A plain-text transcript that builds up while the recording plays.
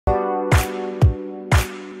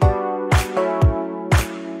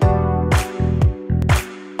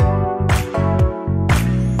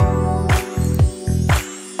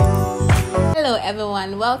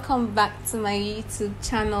everyone, welcome back to my YouTube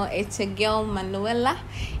channel. It's your girl Manuela.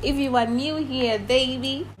 If you are new here,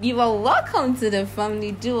 baby, you are welcome to the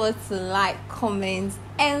family. Do what to like, comment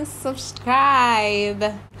and subscribe.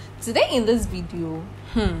 Today in this video,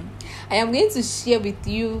 I am going to share with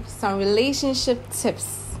you some relationship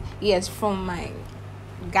tips. Yes, from my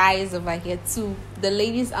guys over here to the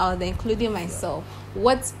ladies out there, including myself.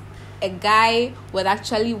 What a guy would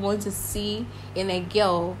actually want to see in a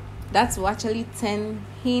girl that will actually turn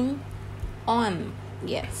him on.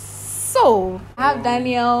 Yes. So I have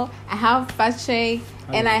Daniel, I have Patrick,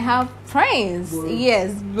 and I have Prince. Bro.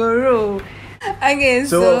 Yes, bro. Okay,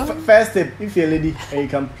 so first step, if you're a lady and you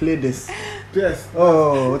can play this. Yes.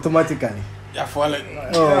 Oh, automatically. Yeah, falling.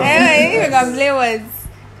 Oh. Anyway, you can play what?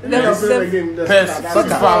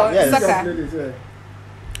 Soccer. Yes. Soccer.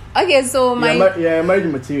 Okay, so my married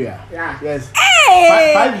material. Yeah. Yes.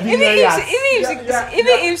 Hey, 5 billion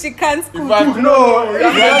even if she can't cook. No,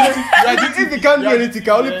 if you can't do anything, you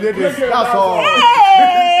can only play this. That's all.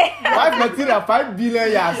 Hey. 5 material, 5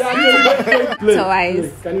 billion years.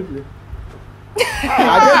 Twice. Can you play?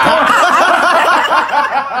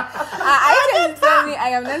 I tell me I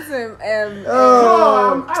am not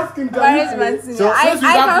I'm asking. marriage material. So, I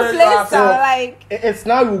can play some like. It's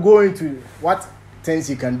now we go into what things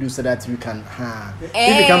you can do so that you can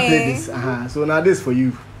if you can play this so now this for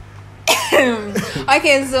you.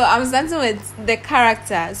 Okay, so I'm starting with the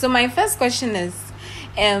character. So my first question is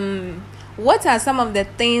what are some of the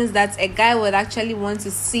things that a guy would actually want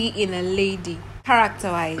to see in a lady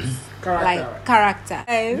character-wise? Like character.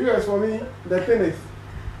 Yes, for me the thing is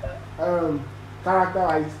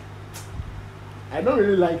character-wise, I don't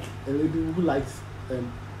really like a lady who likes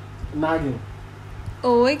nagging.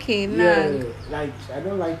 Oh, okay, nah. Yeah, like I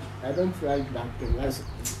don't like that thing. Like,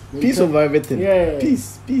 Peace over everything. Yeah.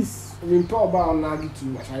 Peace. I mean, talk about nagging too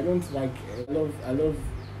much. I don't like. I love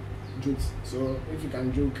jokes. So if you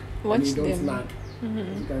can joke and you don't nag,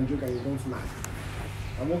 if you can joke and you don't nag,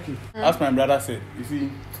 I'm okay. As my brother said, you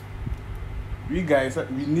see, we guys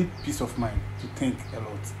we need peace of mind to think a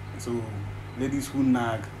lot. So ladies who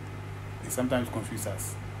nag, they sometimes confuse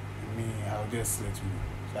us. Me, I'll just let you know.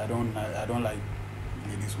 So I don't like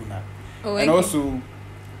ladies who nag. Oh, and okay. also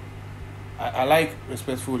I like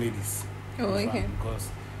respectful ladies. Oh, okay. Because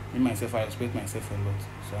me myself, I respect myself a lot.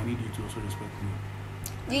 So I need you to also respect me.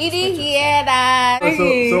 Did you hear that?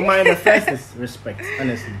 So the first is respect,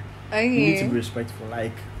 honestly. Okay. You need to be respectful.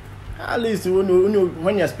 Like at least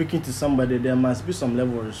when you're speaking to somebody, there must be some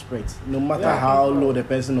level of respect. No matter how low the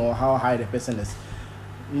person or how high the person is.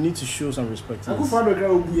 You need to show some respect. I found a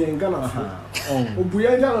girl who in Ghana.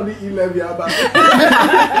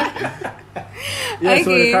 Yeah,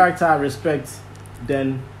 so the character, respect,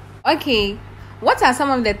 then. Okay, what are some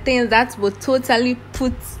of the things that would totally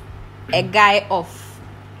put a guy off?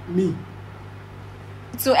 Me.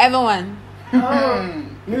 To everyone. No,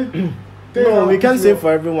 we can't say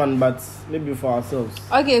for everyone, but maybe for ourselves.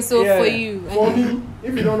 Okay, so for you. For me,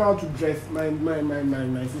 if you don't know how to dress, my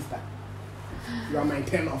sister, you are my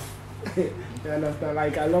turn off. You understand?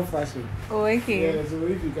 Like I love fashion. Oh, okay. Yeah, so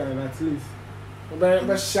if you can at least.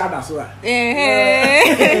 But shut as well.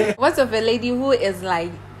 What of a lady who is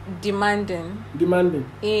like demanding? Demanding.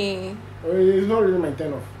 It's not really my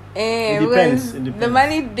turn off. It depends. The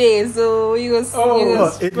money day, so you go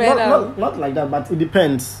spread out. Not like that, but it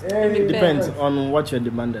depends. It depends on what you're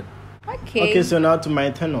demanding. Okay, so now to my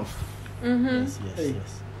turn off. Yes.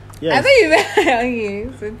 Yes. I thought you were okay.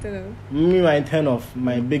 So turn off. Me, my turn off,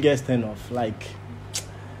 my biggest turn off, like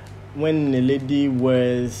when a lady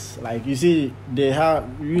wears, like you see,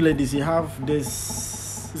 you ladies, you have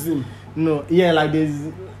this. No, yeah, like this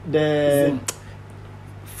the.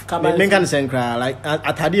 Men can send cry like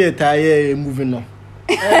atadi moving on.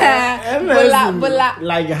 Bola.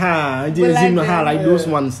 Like like those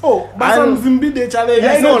ones. Oh, but some Zimbi they challenge.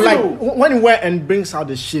 No, like when you wear and brings out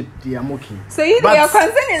the shape, I'm okay. So your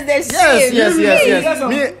concern is the shape. Yes.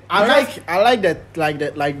 Me, I like that, like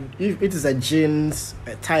if it is a jeans,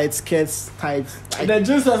 a tight skirts, tight. Like, the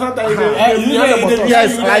jeans are sometimes.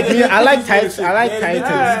 Yes, like me, I like tights.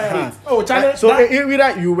 Oh, challenge. So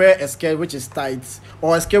either you wear a skirt which is tight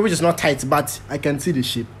or a skirt which is not tight, but I can see the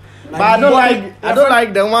shape. But I don't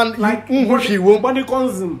like the one like she won't body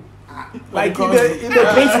consume. Like it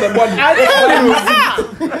paints the body.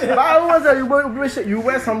 But you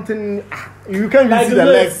wear something, you can't even see the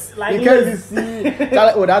legs. Like you can't even see.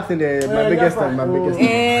 That thing there, my biggest time, my biggest time.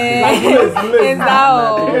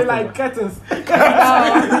 It's like curtains.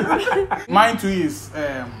 Mine too is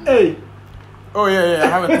Hey. Oh yeah, I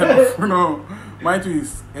have a turn off. No, mine too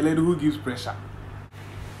is a lady who gives pressure.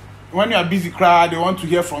 when you are busy, crowd, they want to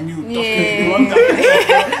hear from you. Yeah. They want to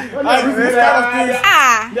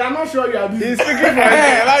They are not sure you are busy. He's speaking for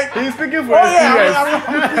he's speaking for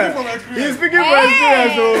experience. He's speaking for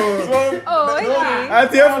experience.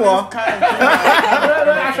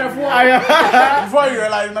 Before you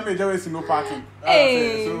realize, no major ways no parking.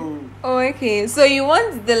 Okay. So you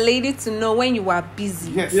want the lady to know when you are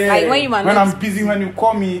busy. Yes. Like when you are when not I'm busy, when you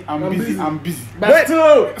call me, I'm busy. I'm busy. But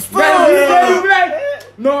still,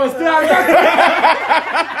 no, still I'm not.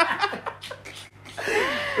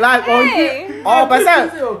 Like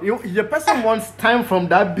the person wants time from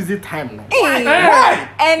that busy time now. Why?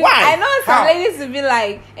 And why? I know some ladies will be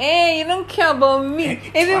like, "Hey, you don't care about me."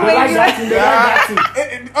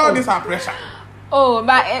 All this are pressure. Oh,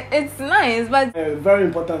 but it's nice, but very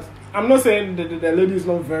important. I'm not saying the lady is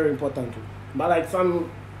not very important, but like some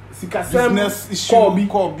business issue,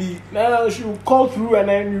 call B. No, she will call through and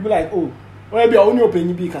then you'll be like, oh, maybe I only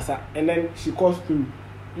open you kasa, and then she calls through.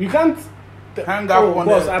 You can't hang up on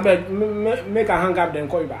boss, I bet make her hang up then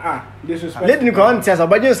call you back. Disrespect. Let me go tell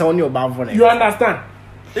but just on your bound for it. You understand?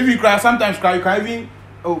 If you cry, sometimes cry, you can even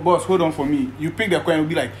boss, hold on for me. You pick the coin and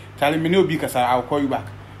be like, Charlie, me no be kasa, I'll call you back.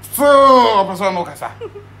 So person no kasa.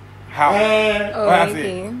 How?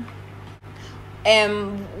 okay.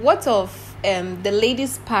 What of the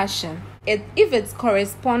lady's passion? If it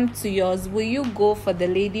corresponds to yours, will you go for the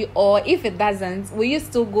lady, or if it doesn't, will you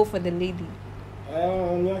still go for the lady?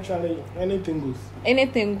 Actually, anything goes.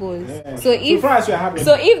 Anything goes. Yeah. So if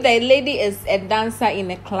the lady is a dancer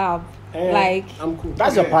in a club, like I'm cool.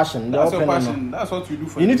 That's your passion. That's your passion. That's what you do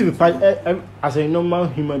for. You need to be passionate as a normal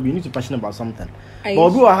human being. You need to be passionate about something. But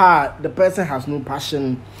the person has no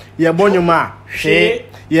passion. Yeah, bonyuma, she,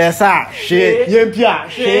 yes, sir, she, yempia,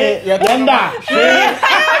 she, yenda, she.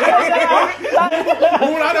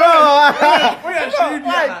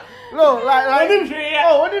 No, like what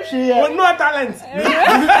if she no talent?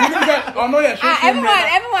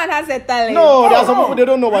 Everyone has a talent. No, there are some people they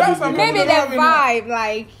don't know what they do. Maybe the vibe,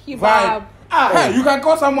 like hip hop. Hey, you can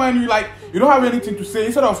call someone you like. You don't have anything to say.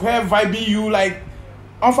 Instead of her vibing you like,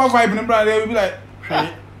 on for vibe, and they will be like,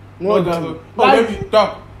 no, baby,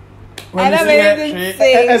 talk. I don't have anything to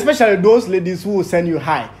say. Especially those ladies who will send you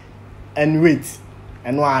hi and wait,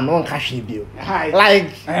 and no one can ship you. Hi,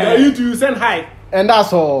 like you send hi. And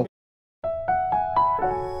that's all.